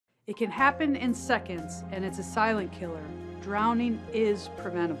It can happen in seconds, and it's a silent killer. Drowning is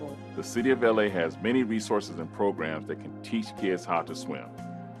preventable. The City of LA has many resources and programs that can teach kids how to swim.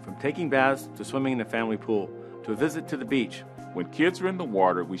 From taking baths to swimming in the family pool to a visit to the beach. When kids are in the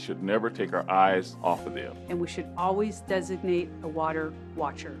water, we should never take our eyes off of them. And we should always designate a water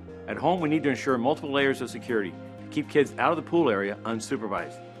watcher. At home, we need to ensure multiple layers of security to keep kids out of the pool area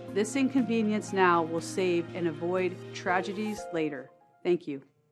unsupervised. This inconvenience now will save and avoid tragedies later. Thank you.